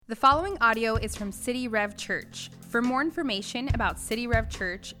The following audio is from City Rev Church. For more information about City Rev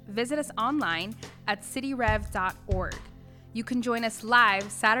Church, visit us online at cityrev.org. You can join us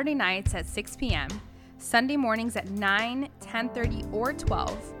live Saturday nights at 6 p.m., Sunday mornings at 9, 10:30, or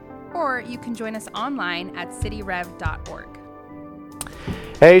 12, or you can join us online at cityrev.org.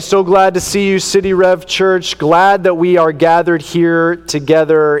 Hey, so glad to see you, City Rev Church. Glad that we are gathered here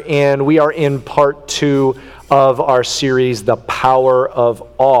together, and we are in part 2 of our series, The Power of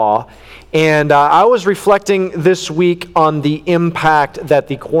Awe. And I was reflecting this week on the impact that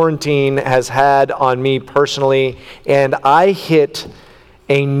the quarantine has had on me personally, and I hit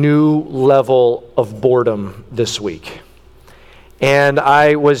a new level of boredom this week. And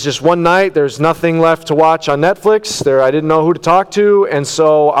I was just one night, there's nothing left to watch on Netflix. I didn't know who to talk to, and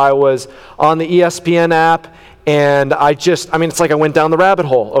so I was on the ESPN app, and it's like I went down the rabbit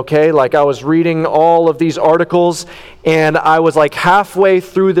hole, okay? Like I was reading all of these articles, and I was like halfway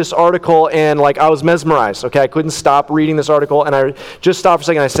through this article, and like I was mesmerized, okay? I couldn't stop reading this article, and I just stopped for a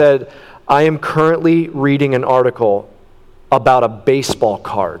second. I said, I am currently reading an article about a baseball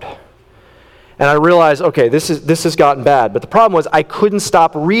card. And I realized, okay, this has gotten bad. But the problem was I couldn't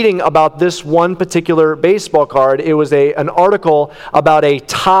stop reading about this one particular baseball card. It was an article about a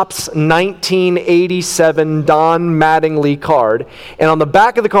Topps 1987 Don Mattingly card. And on the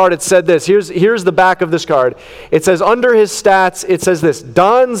back of the card, it said this. Here's the back of this card. It says, under his stats, it says this: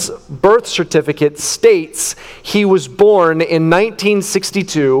 Don's birth certificate states he was born in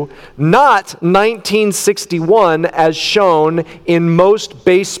 1962, not 1961, as shown in most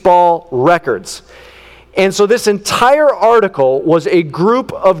baseball records. And so this entire article was a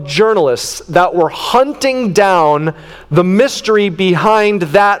group of journalists that were hunting down the mystery behind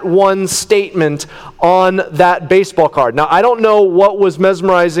that one statement on that baseball card. Now, I don't know what was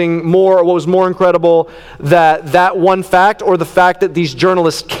mesmerizing more, or what was more incredible, that one fact, or the fact that these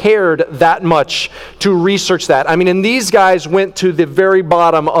journalists cared that much to research that. I mean, and these guys went to the very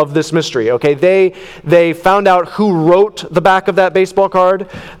bottom of this mystery, okay? They found out who wrote the back of that baseball card.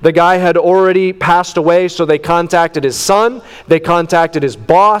 The guy had already passed away, so they contacted his son. They contacted his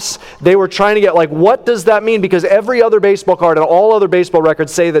boss. They were trying to get, like, what does that mean? Because every other baseball card and all other baseball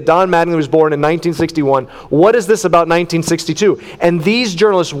records say that Don Mattingly was born in 1961. What is this about 1962? And these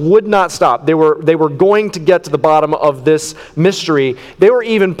journalists would not stop. They were going to get to the bottom of this mystery. They were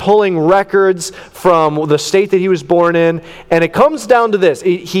even pulling records from the state that he was born in. And it comes down to this.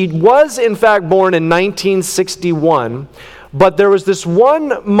 He was, in fact, born in 1961. But there was this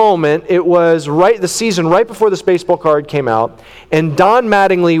one moment, it was the season right before this baseball card came out, and Don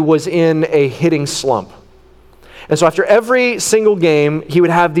Mattingly was in a hitting slump. And so after every single game, he would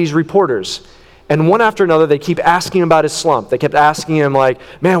have these reporters. And one after another, they keep asking him about his slump. They kept asking him, like,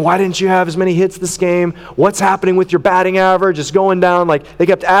 man, why didn't you have as many hits this game? What's happening with your batting average? It's going down. Like, they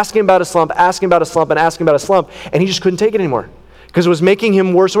kept asking him about his slump, asking about his slump, and asking about his slump. And he just couldn't take it anymore, because it was making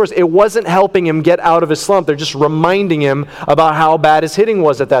him worse and worse. It wasn't helping him get out of his slump. They're just reminding him about how bad his hitting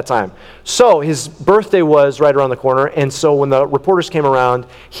was at that time. So his birthday was right around the corner, and so when the reporters came around,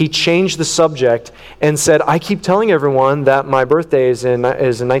 he changed the subject and said, I keep telling everyone that my birthday is in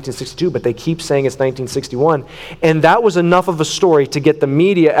 1962, but they keep saying it's 1961. And that was enough of a story to get the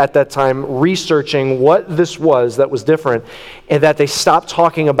media at that time researching what this was that was different, and that they stopped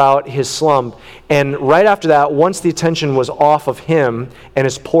talking about his slump. And right after that, once the attention was off of him and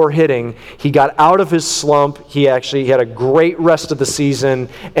his poor hitting, he got out of his slump. He had a great rest of the season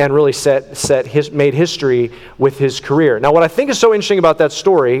and really made history with his career. Now, what I think is so interesting about that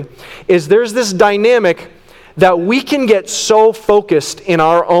story is there's this dynamic that we can get so focused in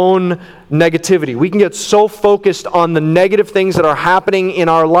our own negativity. We can get so focused on the negative things that are happening in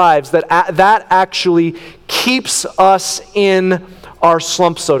our lives that actually keeps us in our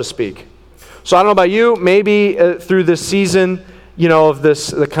slump, so to speak. So I don't know about you, maybe through this season, of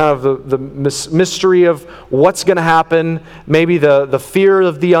the mystery of what's going to happen, maybe the fear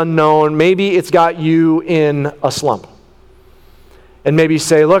of the unknown, maybe it's got you in a slump. And maybe you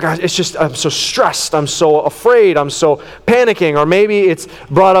say, look, it's just, I'm so stressed, I'm so afraid, I'm so panicking. Or maybe it's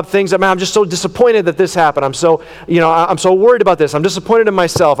brought up things that, man, I'm just so disappointed that this happened. I'm so worried about this. I'm disappointed in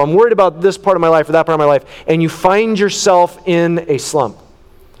myself. I'm worried about this part of my life or that part of my life. And you find yourself in a slump.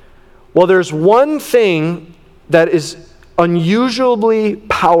 Well, there's one thing that is unusually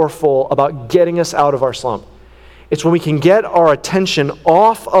powerful about getting us out of our slump. It's when we can get our attention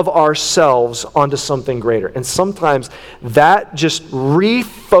off of ourselves onto something greater. And sometimes that just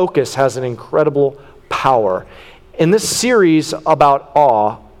refocus has an incredible power. In this series about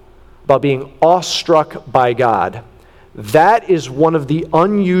awe, about being awestruck by God, that is one of the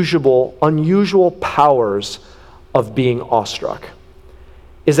unusual powers of being awestruck.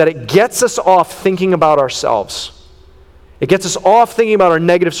 is that it gets us off thinking about ourselves. It gets us off thinking about our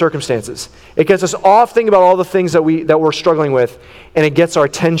negative circumstances. It gets us off thinking about all the things that we're struggling with, and it gets our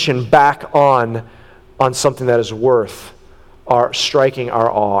attention back on something that is worth striking our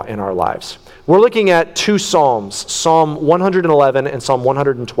awe in our lives. We're looking at two Psalms, Psalm 111 and Psalm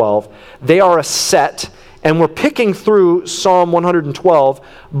 112. They are a set, and we're picking through Psalm 112,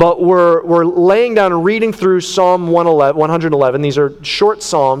 but we're laying down and reading through Psalm 111. These are short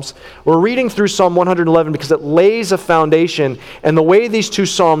Psalms. We're reading through Psalm 111 because it lays a foundation, and the way these two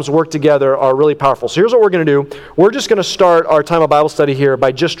Psalms work together are really powerful. So here's what we're going to do. We're just going to start our time of Bible study here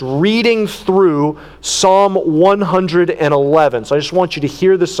by just reading through Psalm 111. So I just want you to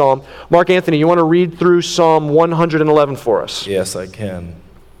hear the Psalm. Mark Anthony, you want to read through Psalm 111 for us? Yes, I can.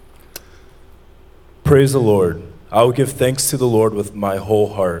 Praise the Lord. I will give thanks to the Lord with my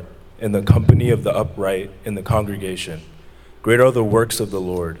whole heart, in the company of the upright in the congregation. Great are the works of the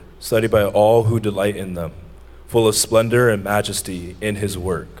Lord, studied by all who delight in them. Full of splendor and majesty in his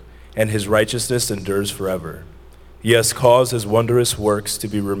work, and his righteousness endures forever. He has caused his wondrous works to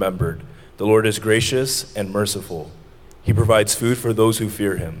be remembered. The Lord is gracious and merciful. He provides food for those who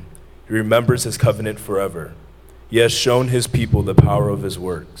fear him. He remembers his covenant forever. He has shown his people the power of his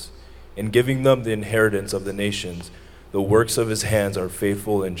works. In giving them the inheritance of the nations, the works of his hands are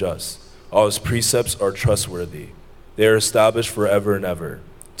faithful and just. All his precepts are trustworthy. They are established forever and ever,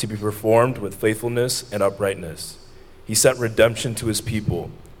 to be performed with faithfulness and uprightness. He sent redemption to his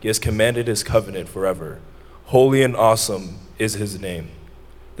people. He has commanded his covenant forever. Holy and awesome is his name.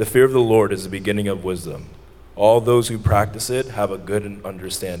 The fear of the Lord is the beginning of wisdom. All those who practice it have a good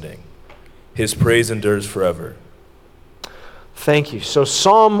understanding. His praise endures forever. Thank you. So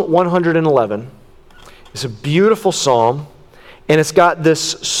Psalm 111 is a beautiful psalm, and it's got this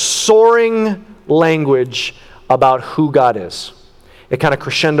soaring language about who God is. It kind of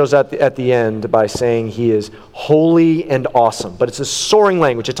crescendos at the end by saying he is holy and awesome. But it's a soaring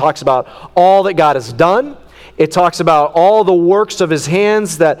language. It talks about all that God has done. It talks about all the works of his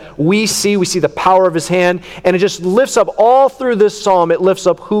hands that we see. We see the power of his hand. And it just lifts up all through this psalm. It lifts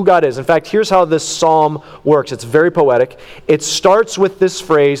up who God is. In fact, here's how this psalm works. It's very poetic. It starts with this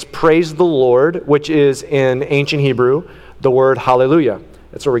phrase, praise the Lord, which is in ancient Hebrew, the word hallelujah.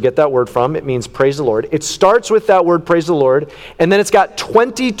 That's where we get that word from. It means praise the Lord. It starts with that word, praise the Lord, and then it's got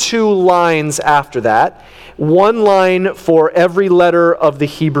 22 lines after that. One line for every letter of the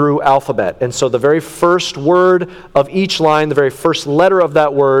Hebrew alphabet. And so the very first word of each line, the very first letter of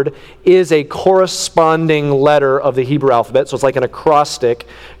that word, is a corresponding letter of the Hebrew alphabet. So it's like an acrostic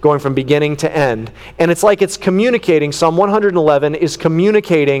going from beginning to end. And it's like it's communicating, Psalm 111 is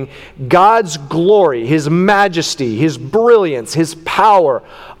communicating God's glory, his majesty, his brilliance, his power.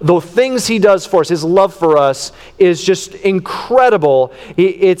 The things he does for us, his love for us is just incredible. He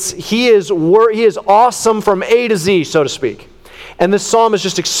is awesome from A to Z, so to speak. And this psalm is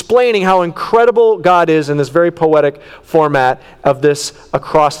just explaining how incredible God is in this very poetic format of this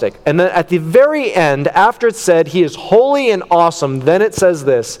acrostic. And then at the very end, after it said he is holy and awesome, then it says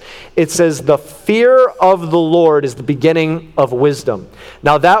this. It says, the fear of the Lord is the beginning of wisdom.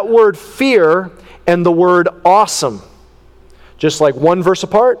 Now that word fear and the word awesome, just like one verse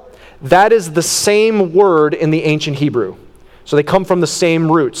apart, that is the same word in the ancient Hebrew. So they come from the same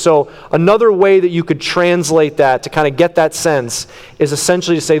root. So another way that you could translate that to kind of get that sense is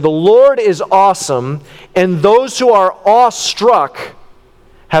essentially to say, the Lord is awesome, and those who are awestruck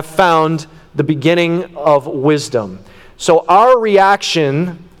have found the beginning of wisdom. So our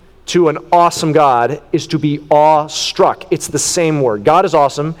reaction to an awesome God is to be awestruck. It's the same word. God is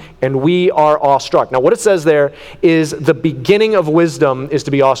awesome, and we are awestruck. Now, what it says there is the beginning of wisdom is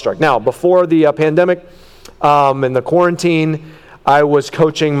to be awestruck. Now, before the pandemic and the quarantine, I was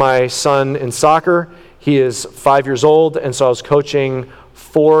coaching my son in soccer. He is 5 years old, and so I was coaching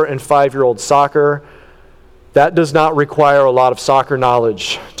 4- and 5-year-old soccer. That does not require a lot of soccer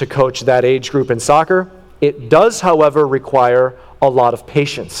knowledge to coach that age group in soccer. It does, however, require a lot of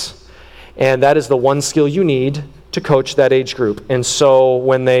patience. And that is the one skill you need to coach that age group. And so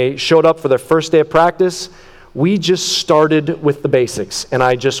when they showed up for their first day of practice, we just started with the basics. And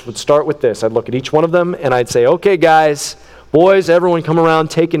I just would start with this. I'd look at each one of them and I'd say, okay, guys, boys, everyone come around,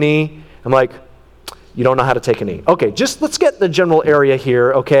 take a knee. I'm like, you don't know how to take a knee. Okay, just let's get the general area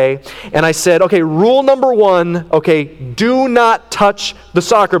here, okay? And I said, okay, rule number 1, okay, do not touch the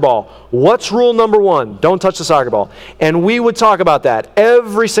soccer ball. What's rule number 1? Don't touch the soccer ball. And we would talk about that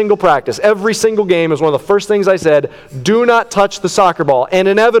every single practice, every single game. Is one of the first things I said, do not touch the soccer ball. And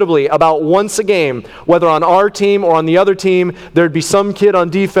inevitably, about once a game, whether on our team or on the other team, there'd be some kid on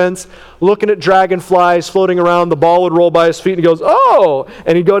defense looking at dragonflies floating around. The ball would roll by his feet and he goes, "Oh!"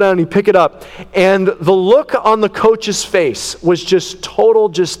 And he'd go down and he'd pick it up. And the look on the coach's face was just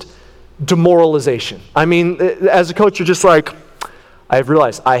total demoralization. I mean, as a coach, you're just like, I've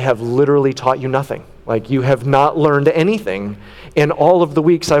realized I have literally taught you nothing. Like, you have not learned anything in all of the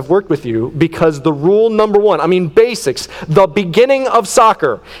weeks I've worked with you, because the rule number one, I mean basics, the beginning of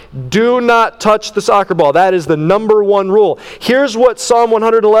soccer, do not touch the soccer ball. That is the number one rule. Here's what Psalm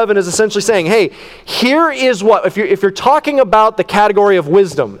 111 is essentially saying. Hey, here is what, if you're talking about the category of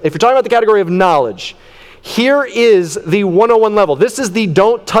wisdom, if you're talking about the category of knowledge, here is the 101 level. This is the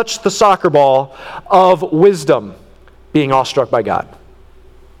don't touch the soccer ball of wisdom, being awestruck by God.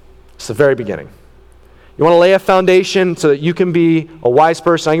 It's the very beginning. You want to lay a foundation so that you can be a wise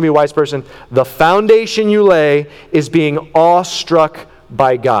person, I can be a wise person. The foundation you lay is being awestruck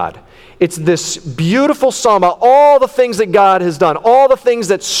by God. It's this beautiful psalm about all the things that God has done, all the things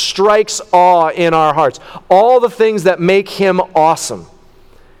that strikes awe in our hearts, all the things that make him awesome.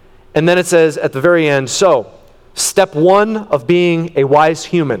 And then it says at the very end, so, step one of being a wise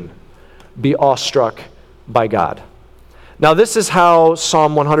human, be awestruck by God. Now this is how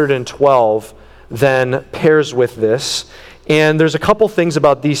Psalm 112 then pairs with this. And there's a couple things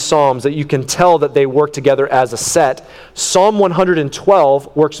about these Psalms that you can tell that they work together as a set. Psalm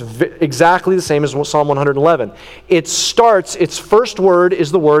 112 works exactly the same as Psalm 111. It starts, its first word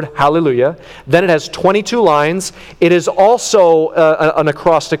is the word hallelujah. Then it has 22 lines. It is also an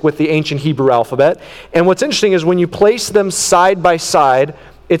acrostic with the ancient Hebrew alphabet. And what's interesting is when you place them side by side,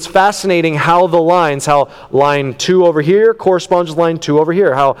 it's fascinating how line 2 over here corresponds with line 2 over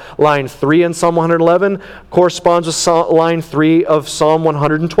here, how line 3 in Psalm 111 corresponds with line 3 of Psalm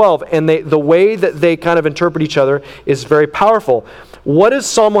 112. And the way that they kind of interpret each other is very powerful. What is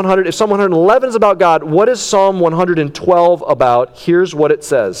Psalm 100? If Psalm 111 is about God, what is Psalm 112 about? Here's what it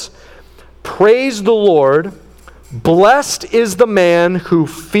says. Praise the Lord. Blessed is the man who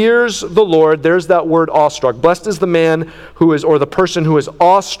fears the Lord. There's that word awestruck. Blessed is the man who is, or the person who is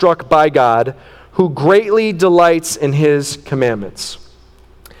awestruck by God, who greatly delights in his commandments.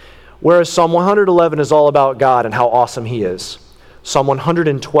 Whereas Psalm 111 is all about God and how awesome he is, Psalm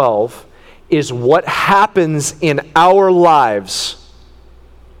 112 is what happens in our lives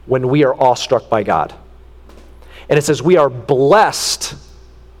when we are awestruck by God. And it says we are blessed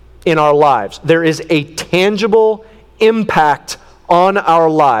in our lives. There is a tangible impact on our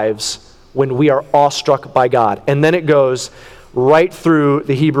lives when we are awestruck by God. And then it goes right through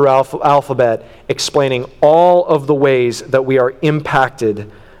the Hebrew alphabet, explaining all of the ways that we are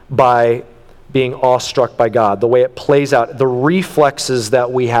impacted by being awestruck by God, the way it plays out, the reflexes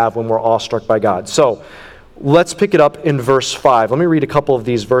that we have when we're awestruck by God. So let's pick it up in verse 5. Let me read a couple of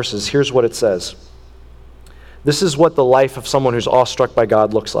these verses. Here's what it says. This is what the life of someone who's awestruck by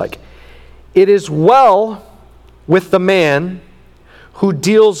God looks like. It is well with the man who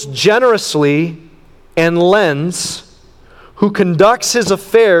deals generously and lends, who conducts his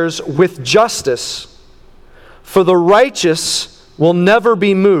affairs with justice. For the righteous will never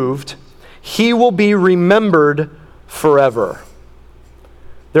be moved. He will be remembered forever.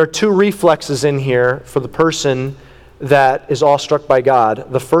 There are two reflexes in here for the person that is awestruck by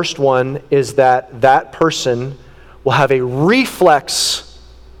God. The first one is that person will have a reflex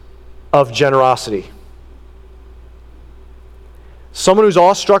of generosity. Someone who's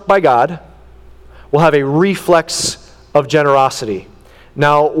awestruck by God will have a reflex of generosity.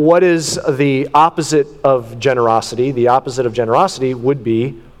 Now, what is the opposite of generosity? The opposite of generosity would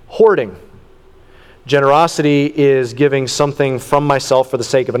be hoarding. Generosity is giving something from myself for the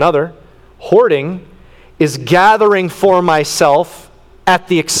sake of another. Hoarding is gathering for myself at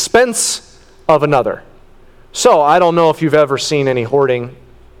the expense of another. So, I don't know if you've ever seen any hoarding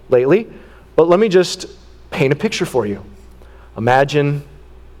lately, but let me just paint a picture for you. Imagine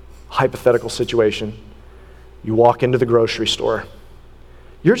a hypothetical situation. You walk into the grocery store.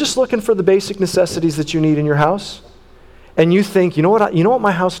 You're just looking for the basic necessities that you need in your house. And you think, you know what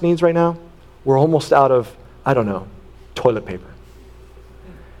my house needs right now? We're almost out of, toilet paper.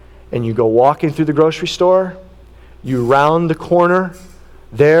 And you go walking through the grocery store, you round the corner,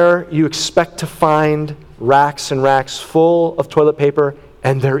 there you expect to find racks and racks full of toilet paper,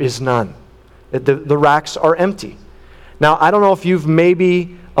 and there is none. The racks are empty. Now, I don't know if you've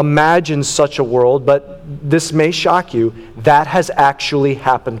maybe imagined such a world, but this may shock you. That has actually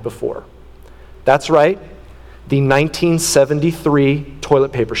happened before. That's right, the 1973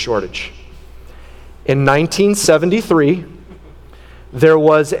 toilet paper shortage. In 1973, there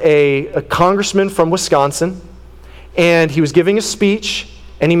was a congressman from Wisconsin, and he was giving a speech,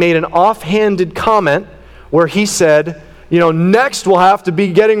 and he made an offhanded comment where he said, next we'll have to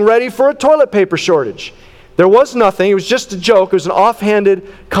be getting ready for a toilet paper shortage. There was nothing. It was just a joke. It was an offhanded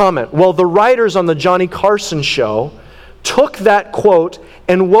comment. Well, the writers on the Johnny Carson show took that quote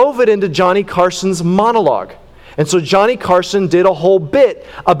and wove it into Johnny Carson's monologue. And so Johnny Carson did a whole bit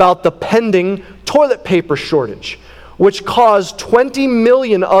about the pending toilet paper shortage, which caused 20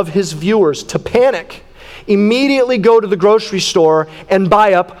 million of his viewers to panic, immediately go to the grocery store and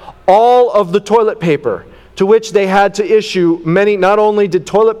buy up all of the toilet paper, to which they had to issue not only did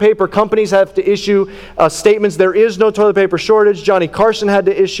toilet paper companies have to issue statements, there is no toilet paper shortage, Johnny Carson had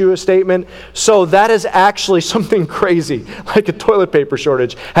to issue a statement. So that is actually something crazy, like a toilet paper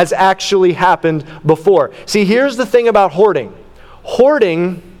shortage, has actually happened before. See, here's the thing about hoarding.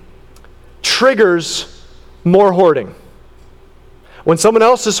 Hoarding triggers more hoarding. When someone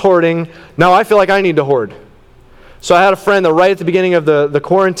else is hoarding, now I feel like I need to hoard. So I had a friend that right at the beginning of the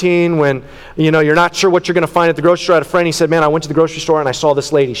quarantine, when you're not sure what you're going to find at the grocery store, I had a friend, he said, man, I went to the grocery store and I saw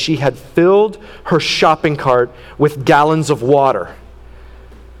this lady. She had filled her shopping cart with gallons of water.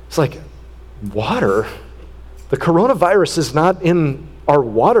 It's like, water? The coronavirus is not in our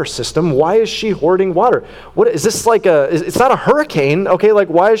water system. Why is she hoarding water? What is this like it's not a hurricane, okay? Like,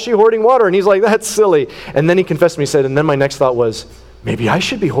 why is she hoarding water? And he's like, that's silly. And then he confessed to me, he said, and then my next thought was, maybe I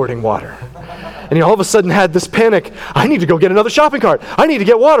should be hoarding water. And he all of a sudden had this panic. I need to go get another shopping cart. I need to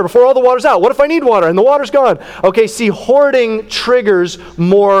get water before all the water's out. What if I need water and the water's gone? Okay, see, hoarding triggers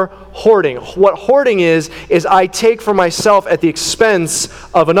more hoarding. What hoarding is I take for myself at the expense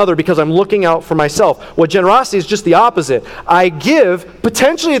of another because I'm looking out for myself. What generosity is just the opposite. I give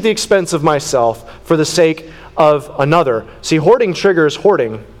potentially at the expense of myself for the sake of another. See, hoarding triggers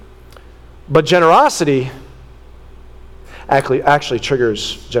hoarding, but generosity actually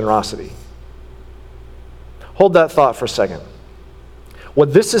triggers generosity. Hold that thought for a second.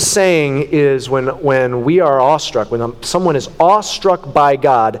 What this is saying is when we are awestruck, when someone is awestruck by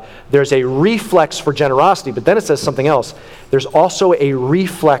God, there's a reflex for generosity, but then it says something else. There's also a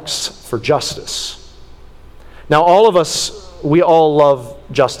reflex for justice. Now, all of us, we all love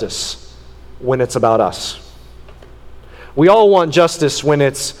justice when it's about us. We all want justice when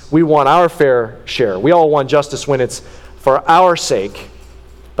we want our fair share. We all want justice when it's for our sake.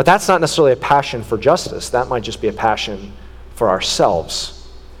 But that's not necessarily a passion for justice. That might just be a passion for ourselves.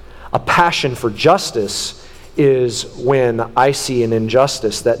 A passion for justice is when I see an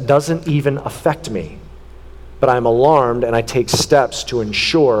injustice that doesn't even affect me, but I'm alarmed and I take steps to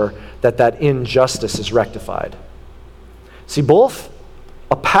ensure that injustice is rectified. See, both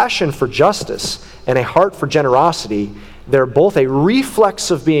a passion for justice and a heart for generosity, they're both a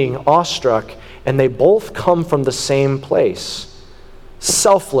reflex of being awestruck, and they both come from the same place.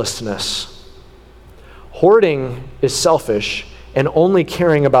 Selflessness. Hoarding is selfish and only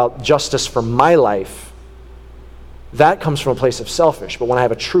caring about justice for my life. That comes from a place of selfish. But when I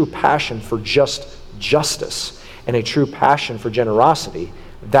have a true passion for just justice and a true passion for generosity,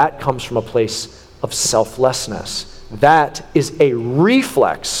 that comes from a place of selflessness. That is a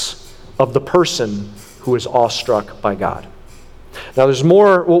reflex of the person who is awestruck by God. Now there's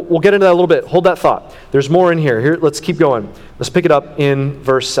more, we'll get into that a little bit. Hold that thought. There's more in here. Here, let's keep going. Let's pick it up in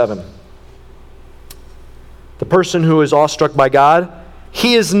verse 7. The person who is awestruck by God,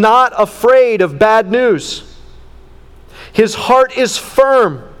 he is not afraid of bad news. His heart is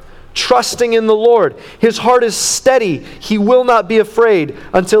firm, trusting in the Lord. His heart is steady. He will not be afraid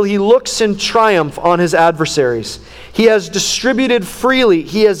until he looks in triumph on his adversaries. He has distributed freely.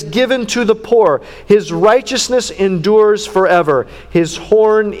 He has given to the poor. His righteousness endures forever. His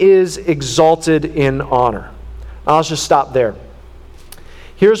horn is exalted in honor. I'll just stop there.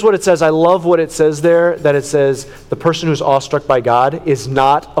 Here's what it says. I love what it says there, that it says the person who's awestruck by God is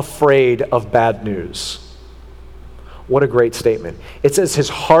not afraid of bad news. What a great statement. It says his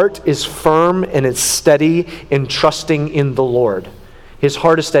heart is firm and it's steady in trusting in the Lord. His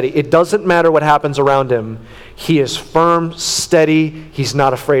heart is steady. It doesn't matter what happens around him. He is firm, steady. He's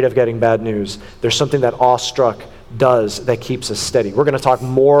not afraid of getting bad news. There's something that awestruck does that keeps us steady. We're going to talk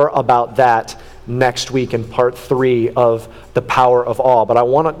more about that next week in part 3 of the power of awe. But I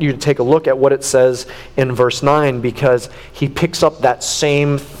want you to take a look at what it says in verse 9, because he picks up that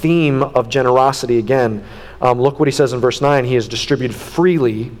same theme of generosity again. Look what he says in verse 9. He has distributed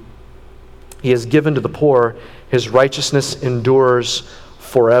freely. He has given to the poor. His righteousness endures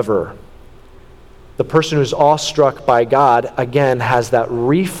forever. The person who's awestruck by God, again, has that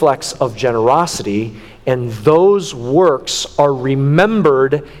reflex of generosity, and those works are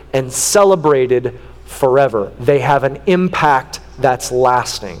remembered and celebrated forever. They have an impact that's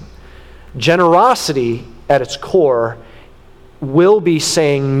lasting. Generosity, at its core, will be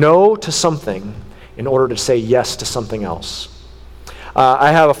saying no to something in order to say yes to something else.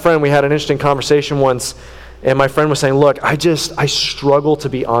 I have a friend, we had an interesting conversation once, and my friend was saying, look, I struggle to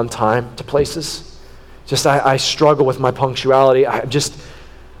be on time to places. I struggle with my punctuality.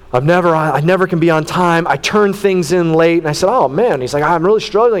 I never can be on time. I turn things in late. And I said, oh man. He's like, I'm really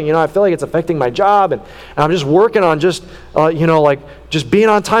struggling. I feel like it's affecting my job. And I'm just working on just being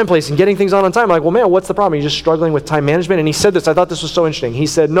on time place and getting things on time. I'm like, well man, what's the problem? You're just struggling with time management? And he said this, I thought this was so interesting. He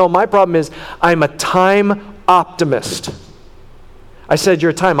said, no, my problem is I'm a time optimist. I said,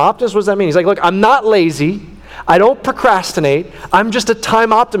 you're a time optimist? What does that mean? He's like, look, I'm not lazy. I don't procrastinate. I'm just a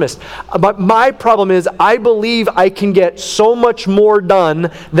time optimist. But my problem is I believe I can get so much more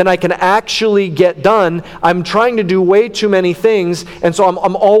done than I can actually get done. I'm trying to do way too many things, and so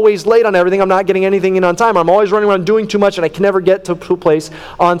I'm always late on everything. I'm not getting anything in on time. I'm always running around doing too much, and I can never get to a place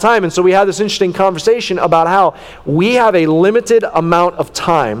on time. And so we had this interesting conversation about how we have a limited amount of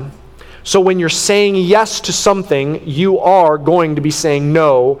time. So when you're saying yes to something, you are going to be saying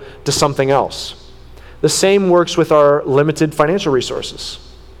no to something else. The same works with our limited financial resources.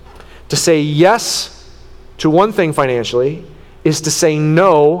 To say yes to one thing financially is to say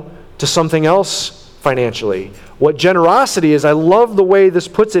no to something else financially. What generosity is, I love the way this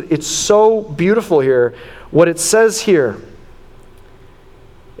puts it. It's so beautiful here. What it says here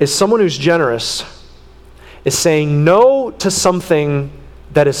is someone who's generous is saying no to something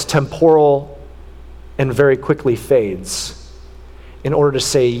that is temporal and very quickly fades in order to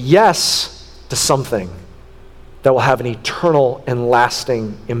say yes to something that will have an eternal and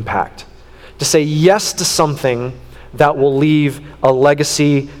lasting impact. To say yes to something that will leave a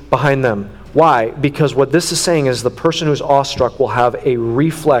legacy behind them. Why? Because what this is saying is the person who's awestruck will have a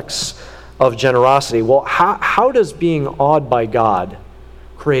reflex of generosity. Well, how does being awed by God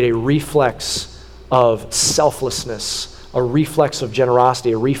create a reflex of selflessness, a reflex of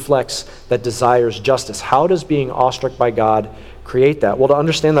generosity, a reflex that desires justice? How does being awestruck by God create that? Well, to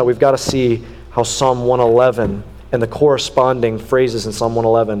understand that, we've got to see how Psalm 111 and the corresponding phrases in Psalm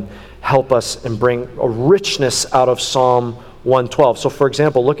 111 help us and bring a richness out of Psalm 112. So for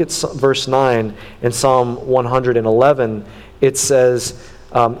example, look at verse 9 in Psalm 111. It says,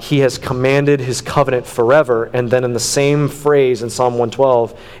 he has commanded his covenant forever. And then in the same phrase in Psalm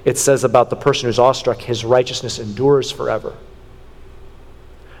 112, it says about the person who's awestruck, his righteousness endures forever.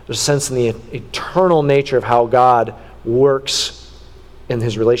 There's a sense in the eternal nature of how God works in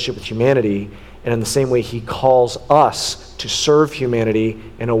his relationship with humanity, and in the same way he calls us to serve humanity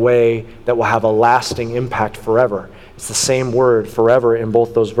in a way that will have a lasting impact forever. It's the same word, forever, in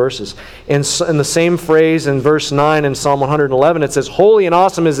both those verses. In the same phrase in verse 9 in Psalm 111, it says, holy and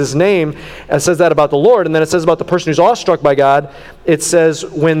awesome is his name. It says that about the Lord. And then it says about the person who's awestruck by God, it says,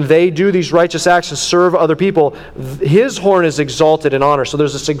 when they do these righteous acts to serve other people, his horn is exalted in honor. So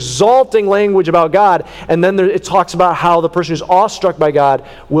there's this exalting language about God, and then it talks about how the person who's awestruck by God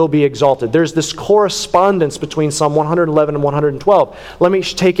will be exalted. There's this correspondence between Psalm 111 and 112. Let me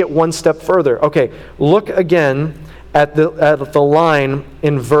take it one step further. Okay, look again at the line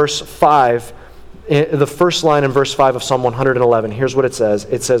in verse 5, the first line in verse 5 of Psalm 111. Here's what it says.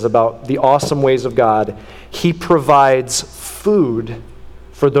 It says about the awesome ways of God. He provides food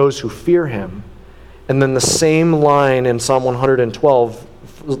for those who fear him. And then the same line in Psalm 112,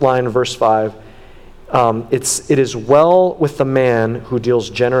 line verse 5, it is well with the man who deals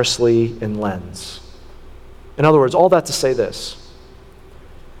generously and lends. In other words, all that to say this.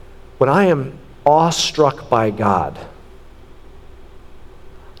 When I am awestruck by God,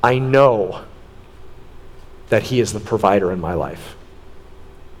 I know that he is the provider in my life.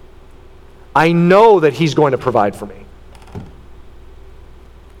 I know that he's going to provide for me.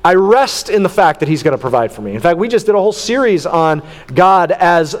 I rest in the fact that he's going to provide for me. In fact, we just did a whole series on God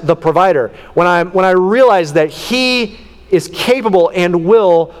as the provider. When I realize that he is capable and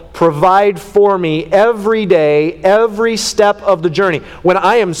will provide for me every day, every step of the journey. When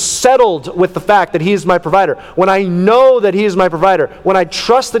I am settled with the fact that he is my provider, when I know that he is my provider, when I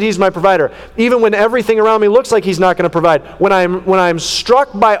trust that he's my provider, even when everything around me looks like he's not going to provide, when I'm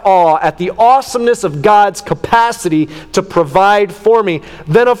struck by awe at the awesomeness of God's capacity to provide for me,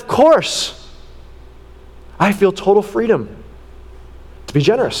 then of course I feel total freedom to be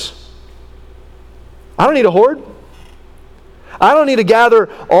generous. I don't need a hoard. I don't need to gather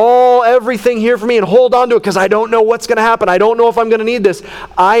everything here for me and hold on to it because I don't know what's going to happen. I don't know if I'm going to need this.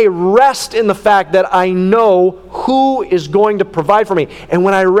 I rest in the fact that I know who is going to provide for me. And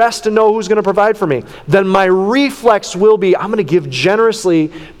when I rest and know who's going to provide for me, then my reflex will be, I'm going to give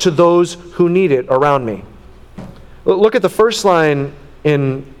generously to those who need it around me. Look at the first line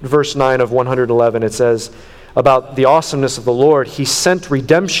in verse 9 of 111. It says about the awesomeness of the Lord. He sent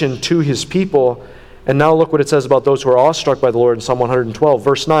redemption to his people. And now look what it says about those who are awestruck by the Lord in Psalm 112,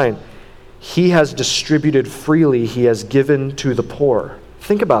 verse 9. He has distributed freely, he has given to the poor.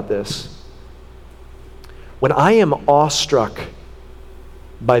 Think about this. When I am awestruck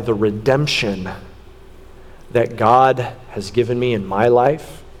by the redemption that God has given me in my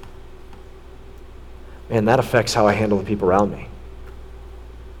life, man, that affects how I handle the people around me.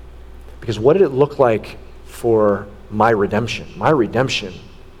 Because what did it look like for my redemption? My redemption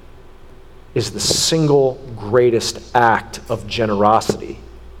is the single greatest act of generosity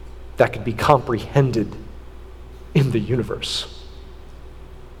that could be comprehended in the universe.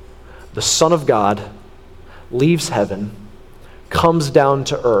 The Son of God leaves heaven, comes down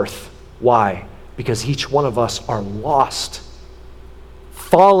to earth. Why? Because each one of us are lost,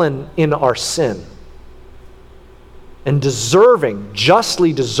 fallen in our sin, and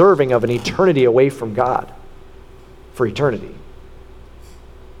justly deserving of an eternity away from God for eternity.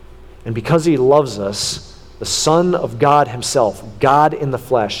 And because he loves us, the Son of God himself, God in the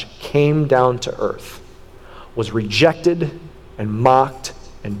flesh, came down to earth, was rejected and mocked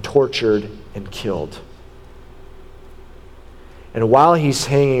and tortured and killed. And while he's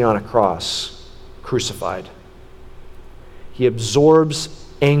hanging on a cross, crucified, he absorbs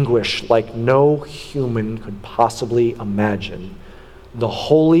anguish like no human could possibly imagine. The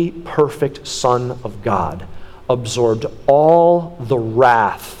holy, perfect Son of God absorbed all the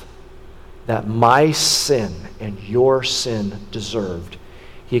wrath that my sin and your sin deserved.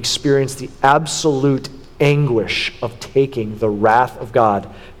 He experienced the absolute anguish of taking the wrath of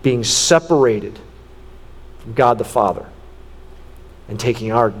God, being separated from God the Father, and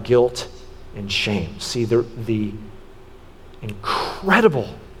taking our guilt and shame. See, the incredible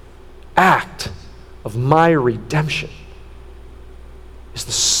act of my redemption is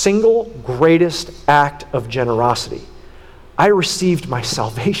the single greatest act of generosity. I received my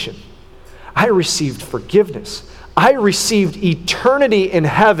salvation. I received forgiveness. I received eternity in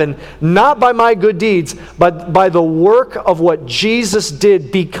heaven, not by my good deeds, but by the work of what Jesus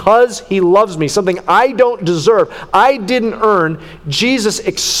did because he loves me, something I don't deserve. I didn't earn. Jesus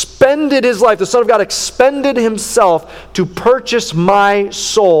expended his life. The Son of God expended himself to purchase my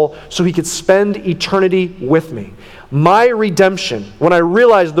soul so he could spend eternity with me. My redemption, when I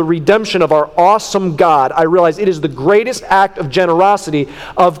realized the redemption of our awesome God, I realized it is the greatest act of generosity.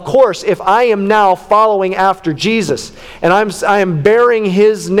 Of course, if I am now following after Jesus, and I am bearing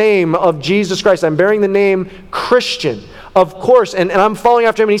his name of Jesus Christ, I'm bearing the name Christian, of course, and I'm following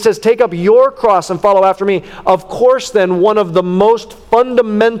after him, and he says, take up your cross and follow after me. Of course, then, one of the most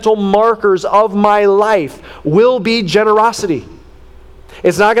fundamental markers of my life will be generosity.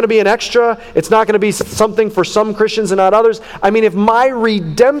 It's not going to be an extra. It's not going to be something for some Christians and not others. I mean, if my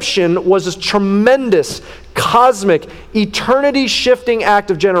redemption was a tremendous, cosmic, eternity-shifting act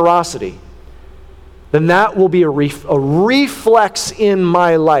of generosity, then that will be a reflex in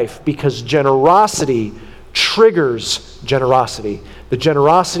my life, because generosity triggers generosity. The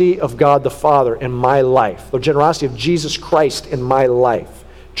generosity of God the Father in my life, the generosity of Jesus Christ in my life,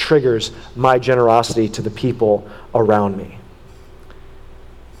 triggers my generosity to the people around me.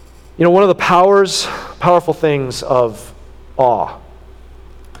 You know, one of the powerful things of awe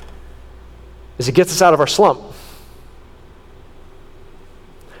is it gets us out of our slump.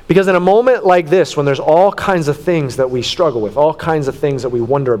 Because in a moment like this, when there's all kinds of things that we struggle with, all kinds of things that we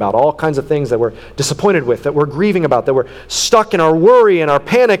wonder about, all kinds of things that we're disappointed with, that we're grieving about, that we're stuck in our worry and our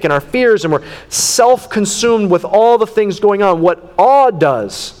panic and our fears, and we're self-consumed with all the things going on, what awe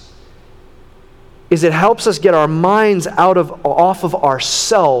does is it helps us get our minds off of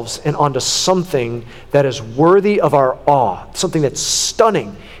ourselves and onto something that is worthy of our awe, something that's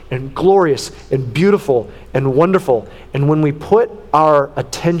stunning and glorious and beautiful and wonderful. And when we put our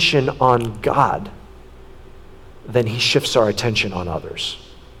attention on God, then he shifts our attention on others.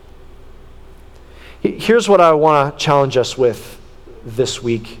 Here's what I want to challenge us with this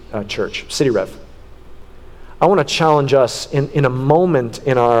week, church, City Rev. I want to challenge us in a moment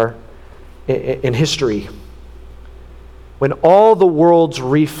in history when all the world's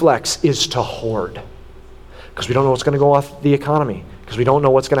reflex is to hoard, because we don't know what's going to go off the economy, because we don't know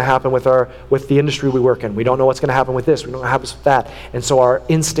what's going to happen with the industry we work in. We don't know what's going to happen with this. We don't know what happens with that. And so our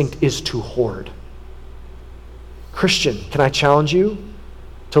instinct is to hoard. Christian, can I challenge you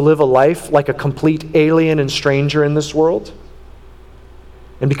to live a life like a complete alien and stranger in this world?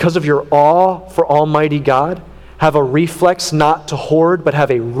 And because of your awe for Almighty God, have a reflex not to hoard, but have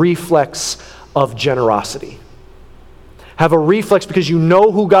a reflex of generosity. Have a reflex because you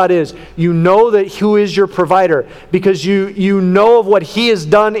know who God is. You know that who is your provider because you know of what He has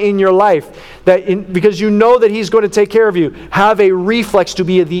done in your life. Because you know that He's going to take care of you. Have a reflex to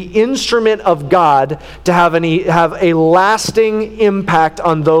be the instrument of God to have a lasting impact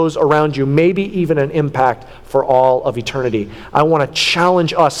on those around you. Maybe even an impact for all of eternity. I want to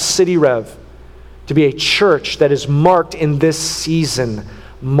challenge us, City Rev, to be a church that is marked in this season,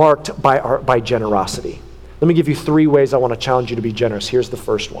 marked by generosity. Let me give you 3 ways I want to challenge you to be generous. Here's the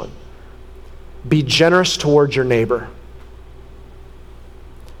first one. Be generous towards your neighbor.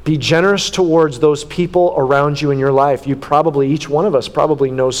 Be generous towards those people around you in your life. Each one of us probably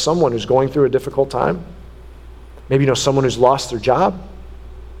knows someone who's going through a difficult time. Maybe you know someone who's lost their job.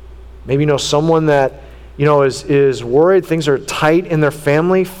 Maybe you know someone that is worried, things are tight in their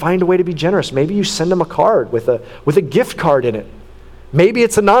family. Find a way to be generous. Maybe you send them a card with a gift card in it. Maybe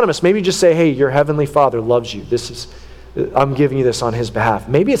it's anonymous. Maybe you just say, hey, your heavenly Father loves you. I'm giving you this on His behalf.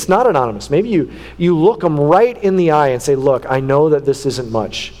 Maybe it's not anonymous. Maybe you look them right in the eye and say, look, I know that this isn't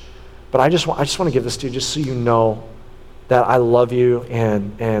much, but I just want to give this to you just so you know that I love you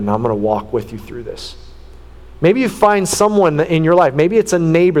and I'm going to walk with you through this. Maybe you find someone in your life. Maybe it's a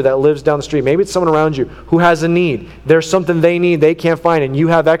neighbor that lives down the street. Maybe it's someone around you who has a need. There's something they need, they can't find it, and you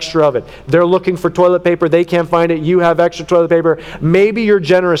have extra of it. They're looking for toilet paper, they can't find it, you have extra toilet paper. Maybe you're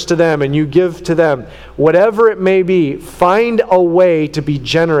generous to them and you give to them. Whatever it may be, find a way to be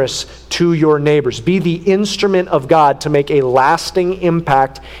generous to your neighbors. Be the instrument of God to make a lasting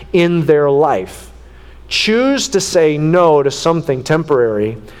impact in their life. Choose to say no to something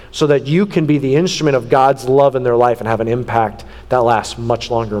temporary so that you can be the instrument of God's love in their life and have an impact that lasts much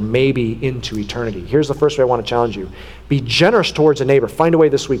longer, maybe into eternity. Here's the first way I want to challenge you. Be generous towards a neighbor. Find a way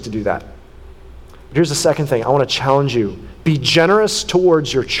this week to do that. But here's the second thing. I want to challenge you. Be generous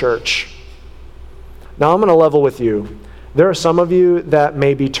towards your church. Now I'm going to level with you. There are some of you that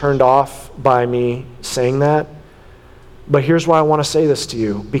may be turned off by me saying that. But here's why I want to say this to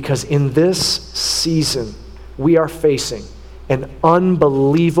you. Because in this season, we are facing an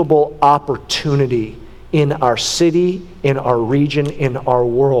unbelievable opportunity in our city, in our region, in our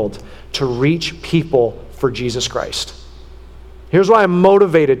world to reach people for Jesus Christ. Here's why I'm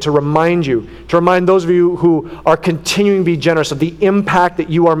motivated to remind those of you who are continuing to be generous of the impact that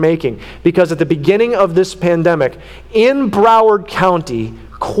you are making. Because at the beginning of this pandemic, in Broward County,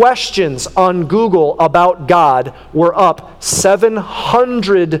 questions on Google about God were up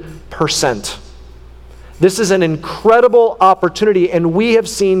 700%. This is an incredible opportunity, and we have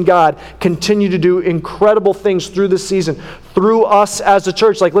seen God continue to do incredible things through this season, through us as a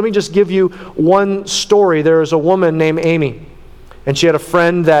church. Let me just give you one story. There is a woman named Amy, and she had a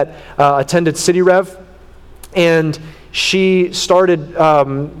friend that attended City Rev, and she started,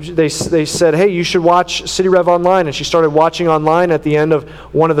 they said, hey, you should watch City Rev online. And she started watching online. At the end of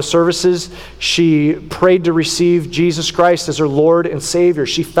one of the services, she prayed to receive Jesus Christ as her Lord and Savior.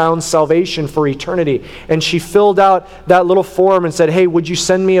 She found salvation for eternity. And she filled out that little form and said, hey, would you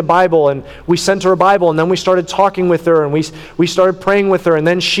send me a Bible? And we sent her a Bible. And then we started talking with her, and we started praying with her. And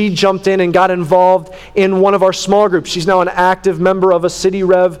then she jumped in and got involved in one of our small groups. She's now an active member of a City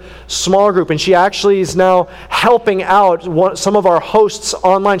Rev small group. And she actually is now helping out some of our hosts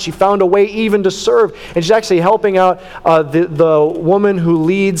online. She found a way even to serve, and she's actually helping out the woman who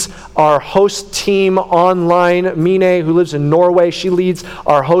leads our host team online, Mine, who lives in Norway. She leads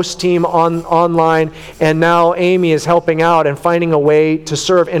our host team online, and now Amy is helping out and finding a way to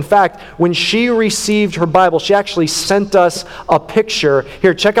serve. In fact, when she received her Bible, she actually sent us a picture.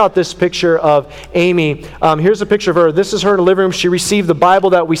 Here, check out this picture of Amy. Here's a picture of her. This is her in the living room. She received the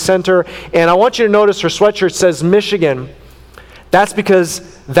Bible that we sent her, and I want you to notice her sweatshirt says Michigan. That's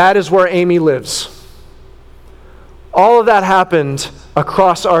because that is where Amy lives. All of that happened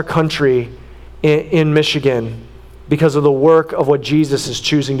across our country in Michigan because of the work of what Jesus is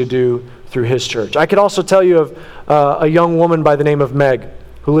choosing to do through His church. I could also tell you of a young woman by the name of Meg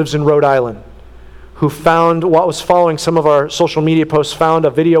who lives in Rhode Island, who found what was following some of our social media posts, found a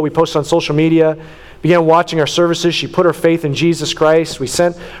video we posted on social media, began watching our services. She put her faith in Jesus Christ. We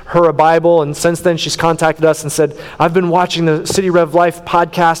sent her a Bible, and since then she's contacted us and said, I've been watching the City Rev Life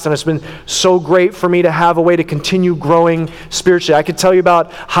podcast, and it's been so great for me to have a way to continue growing spiritually. I could tell you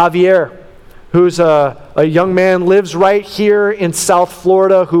about Javier, who's a young man, lives right here in South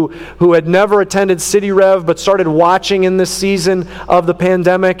Florida, who had never attended City Rev, but started watching in this season of the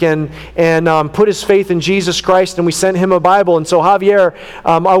pandemic and put his faith in Jesus Christ, and we sent him a Bible. And so Javier,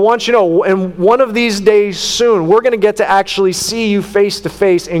 I want you to know, in one of these days soon, we're going to get to actually see you face to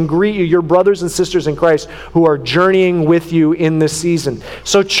face and greet you, your brothers and sisters in Christ who are journeying with you in this season.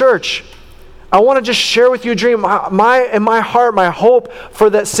 So church, I want to just share with you a dream. In my heart, my hope for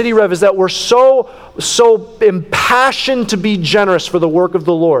that City Rev is that we're so impassioned to be generous for the work of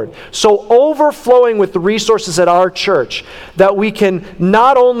the Lord, so overflowing with the resources at our church, that we can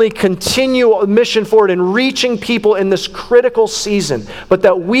not only continue a mission forward in reaching people in this critical season, but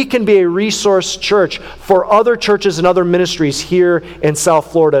that we can be a resource church for other churches and other ministries here in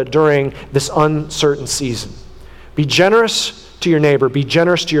South Florida during this uncertain season. Be generous to your neighbor, be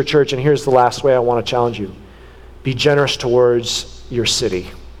generous to your church, and here's the last way I want to challenge you. Be generous towards your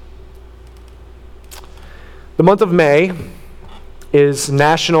city. The month of May is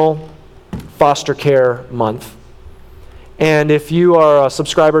National Foster Care Month. And if you are a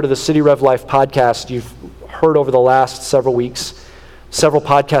subscriber to the City Rev Life podcast, you've heard over the last several weeks several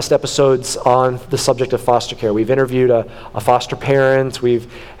podcast episodes on the subject of foster care. We've interviewed a foster parent. We've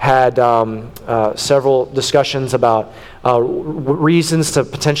had several discussions about reasons to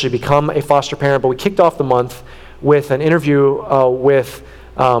potentially become a foster parent. But we kicked off the month with an interview with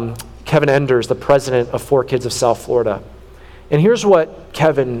Kevin Enders, the president of 4Kids of South Florida. And here's what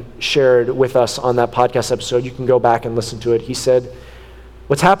Kevin shared with us on that podcast episode. You can go back and listen to it. He said,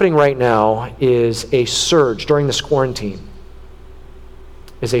 what's happening right now is a surge during this quarantine,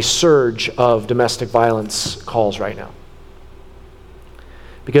 is a surge of domestic violence calls right now.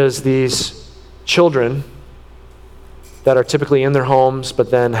 Because these children that are typically in their homes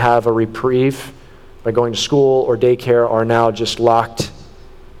but then have a reprieve by going to school or daycare are now just locked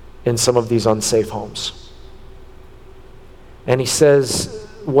in some of these unsafe homes. And he says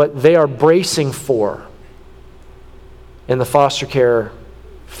what they are bracing for in the foster care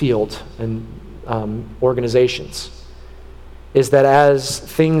field and organizations is that as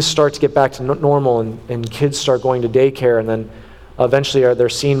things start to get back to normal and kids start going to daycare, and then eventually they're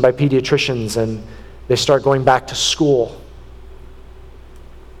seen by pediatricians and they start going back to school.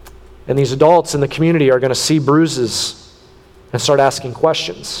 And these adults in the community are going to see bruises and start asking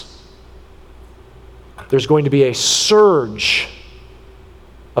questions. There's going to be a surge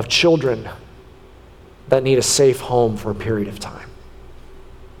of children that need a safe home for a period of time.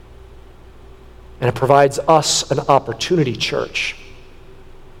 And it provides us an opportunity, church,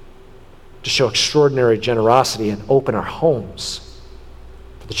 to show extraordinary generosity and open our homes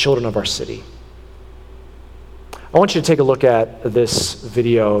for the children of our city. I want you to take a look at this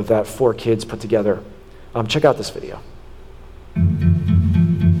video that 4Kids put together. Check out this video.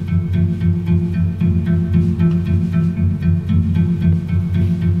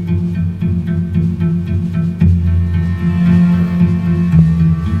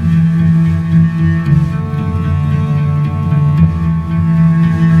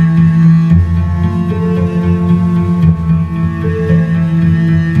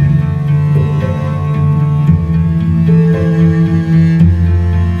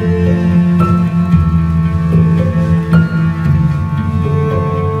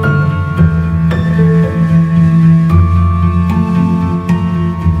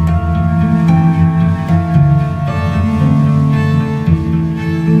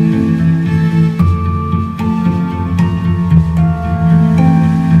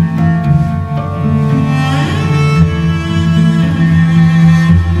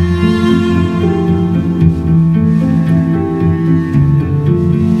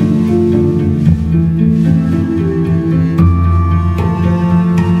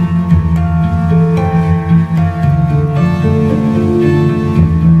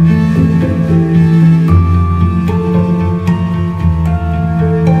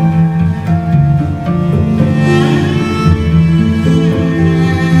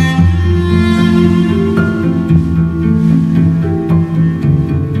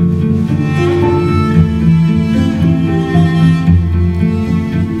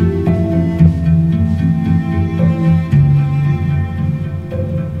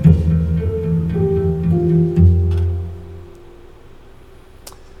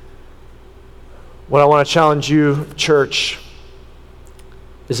 What I want to challenge you, church,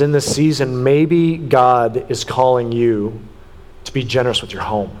 is in this season, maybe God is calling you to be generous with your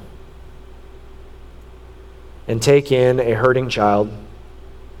home and take in a hurting child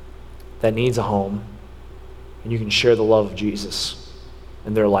that needs a home, and you can share the love of Jesus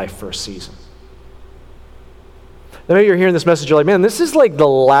in their life for a season. Now, maybe you're hearing this message, you're like, man, this is like the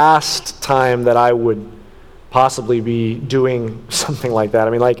last time that I would possibly be doing something like that. I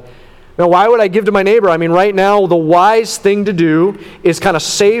mean, like, now, why would I give to my neighbor? I mean, right now, the wise thing to do is kind of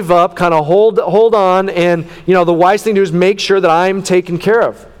save up, kind of hold on, and, the wise thing to do is make sure that I'm taken care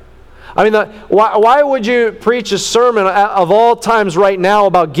of. I mean, why would you preach a sermon of all times right now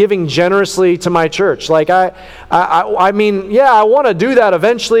about giving generously to my church? Like, I mean, yeah, I want to do that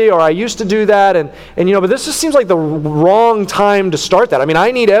eventually, or I used to do that, and but this just seems like the wrong time to start that. I mean,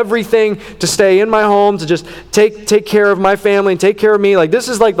 I need everything to stay in my home, to just take care of my family and take care of me. Like, this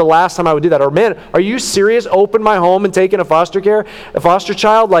is like the last time I would do that. Or, man, are you serious? Open my home and take in a foster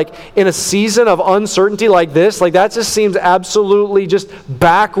child, like in a season of uncertainty like this? Like, that just seems absolutely just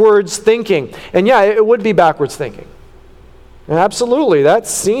backwards thinking. And yeah, it would be backwards thinking. And absolutely, that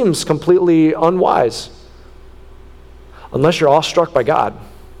seems completely unwise. Unless you're awestruck by God.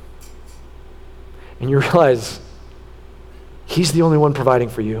 And you realize He's the only one providing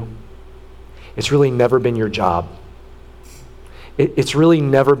for you. It's really never been your job. It's really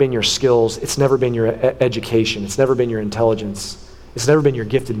never been your skills. It's never been your education. It's never been your intelligence. It's never been your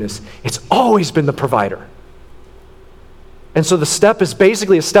giftedness. It's always been the provider. And so the step is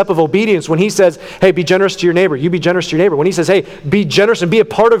basically a step of obedience when He says, hey, be generous to your neighbor. You be generous to your neighbor. When He says, hey, be generous and be a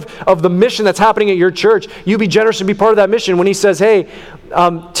part of the mission that's happening at your church, you be generous and be part of that mission. When He says, hey,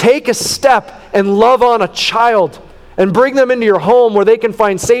 take a step and love on a child and bring them into your home where they can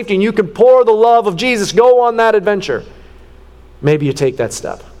find safety and you can pour the love of Jesus, go on that adventure. Maybe you take that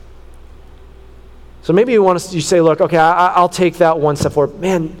step. So maybe you say, look, okay, I'll take that one step forward.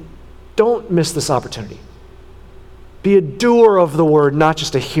 Man, don't miss this opportunity. Be a doer of the word, not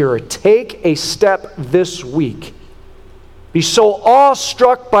just a hearer. Take a step this week. Be so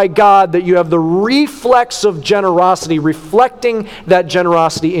awestruck by God that you have the reflex of generosity, reflecting that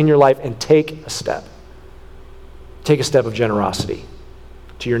generosity in your life, and take a step. Take a step of generosity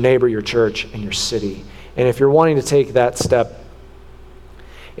to your neighbor, your church, and your city. And if you're wanting to take that step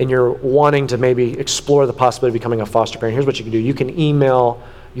and you're wanting to maybe explore the possibility of becoming a foster parent, here's what you can do. You can email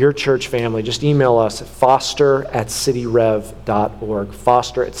your church family. Just email us at foster@cityrev.org.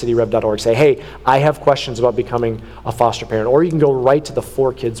 Foster@cityrev.org. Say, hey, I have questions about becoming a foster parent. Or you can go right to the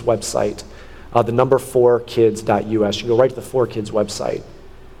 4Kids website, the number 4kids.us. You can go right to the 4Kids website,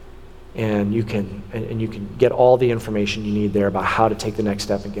 and you can get all the information you need there about how to take the next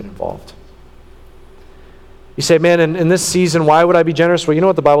step and get involved. You say, man, in this season, why would I be generous? Well, you know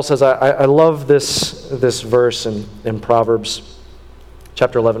what the Bible says? I love this verse in Proverbs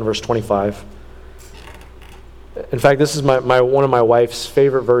chapter 11, verse 25. In fact, this is one of my wife's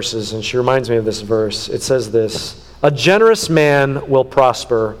favorite verses, and she reminds me of this verse. It says this: a generous man will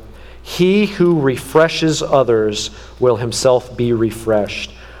prosper. He who refreshes others will himself be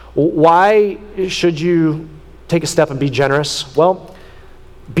refreshed. Why should you take a step and be generous? Well,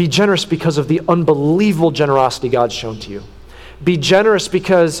 be generous because of the unbelievable generosity God's shown to you. Be generous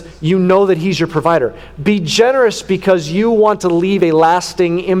because you know that He's your provider. Be generous because you want to leave a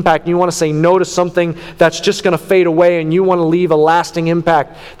lasting impact. You want to say no to something that's just going to fade away, and you want to leave a lasting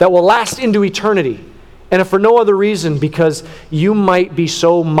impact that will last into eternity. And if for no other reason, because you might be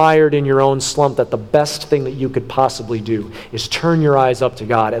so mired in your own slump that the best thing that you could possibly do is turn your eyes up to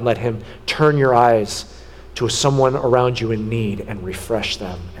God and let Him turn your eyes to someone around you in need and refresh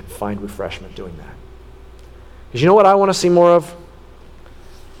them and find refreshment doing that. Because you know what I want to see more of?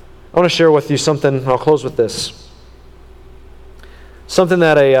 I want to share with you something. I'll close with this. Something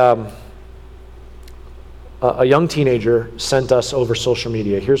that a young teenager sent us over social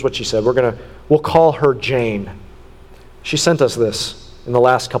media. Here's what she said. We'll call her Jane. She sent us this in the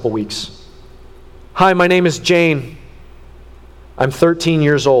last couple weeks. Hi, my name is Jane. I'm 13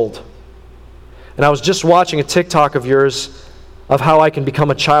 years old. And I was just watching a TikTok of yours of how I can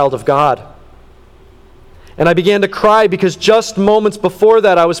become a child of God. And I began to cry because just moments before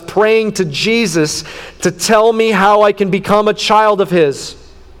that, I was praying to Jesus to tell me how I can become a child of His.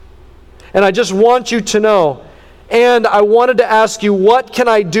 And I just want you to know. And I wanted to ask you, what can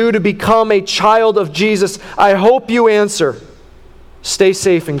I do to become a child of Jesus? I hope you answer. Stay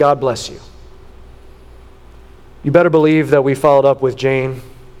safe and God bless you. You better believe that we followed up with Jane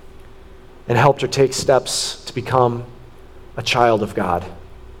and helped her take steps to become a child of God.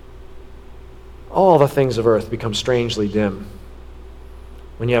 All the things of earth become strangely dim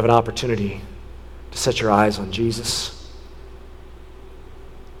when you have an opportunity to set your eyes on Jesus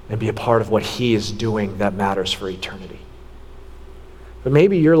and be a part of what He is doing that matters for eternity. But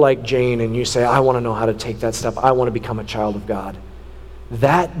maybe you're like Jane and you say, I want to know how to take that step. I want to become a child of God.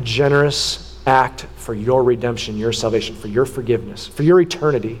 That generous act for your redemption, your salvation, for your forgiveness, for your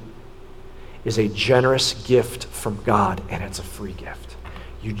eternity is a generous gift from God, and it's a free gift.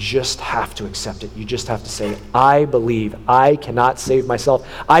 You just have to accept it. You just have to say, I believe. I cannot save myself.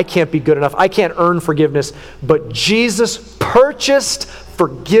 I can't be good enough. I can't earn forgiveness. But Jesus purchased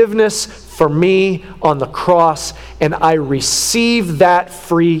forgiveness for me on the cross, and I receive that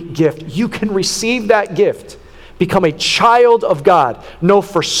free gift. You can receive that gift. Become a child of God. Know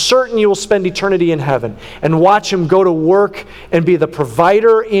for certain you will spend eternity in heaven, and watch Him go to work and be the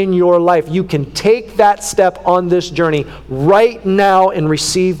provider in your life. You can take that step on this journey right now and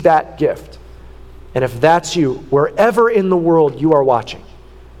receive that gift. And if that's you, wherever in the world you are watching,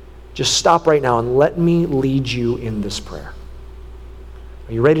 just stop right now and let me lead you in this prayer.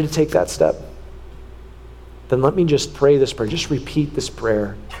 Are you ready to take that step? Then let me just pray this prayer. Just repeat this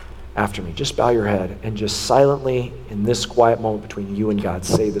prayer after me. Just bow your head and just silently, in this quiet moment between you and God,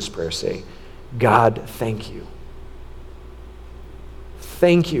 say this prayer. Say, God, thank you.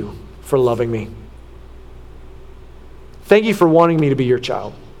 Thank you for loving me. Thank you for wanting me to be your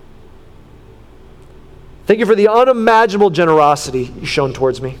child. Thank you for the unimaginable generosity you've shown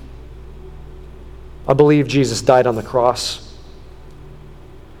towards me. I believe Jesus died on the cross.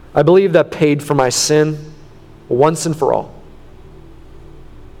 I believe that paid for my sin once and for all.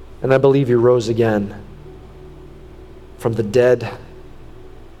 And I believe you rose again from the dead,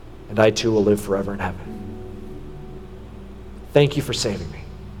 and I too will live forever in heaven. Thank you for saving me.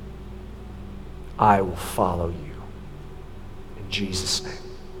 I will follow you. In Jesus' name,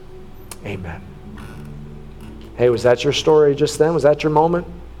 amen. Hey, was that your story just then? Was that your moment?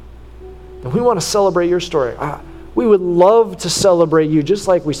 And we want to celebrate your story. We would love to celebrate you, just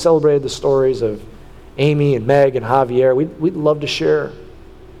like we celebrated the stories of Amy and Meg and Javier. We'd love to share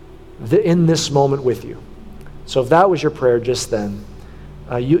in this moment with you. So if that was your prayer just then,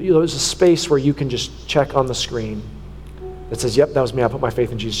 there's a space where you can just check on the screen that says, yep, that was me. I put my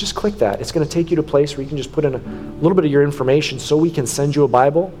faith in Jesus. Just click that. It's going to take you to a place where you can just put in a little bit of your information so we can send you a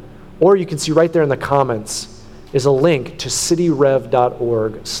Bible. Or you can see right there in the comments is a link to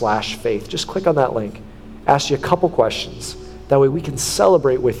cityrev.org/faith. Just click on that link. Ask you a couple questions. That way we can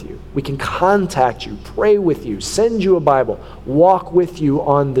celebrate with you. We can contact you, pray with you, send you a Bible, walk with you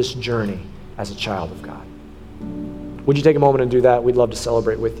on this journey as a child of God. Would you take a moment and do that? We'd love to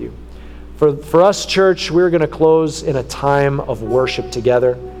celebrate with you. For us, church, we're going to close in a time of worship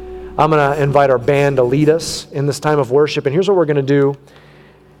together. I'm going to invite our band to lead us in this time of worship. And here's what we're going to do.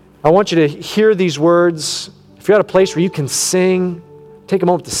 I want you to hear these words. If you're at a place where you can sing, take a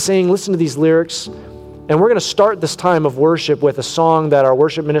moment to sing, listen to these lyrics. And we're going to start this time of worship with a song that our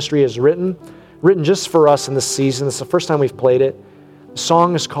worship ministry has written just for us in this season. This is the first time we've played it. The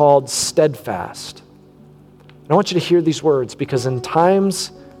song is called Steadfast. And I want you to hear these words, because in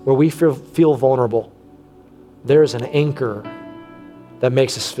times where we feel vulnerable, there is an anchor that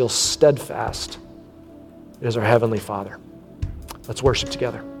makes us feel steadfast. It is our Heavenly Father. Let's worship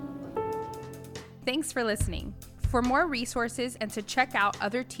together. Thanks for listening. For more resources and to check out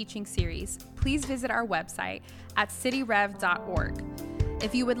other teaching series, please visit our website at cityrev.org.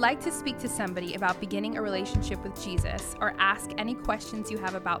 If you would like to speak to somebody about beginning a relationship with Jesus or ask any questions you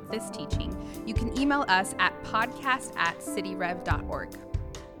have about this teaching, you can email us at podcast@cityrev.org.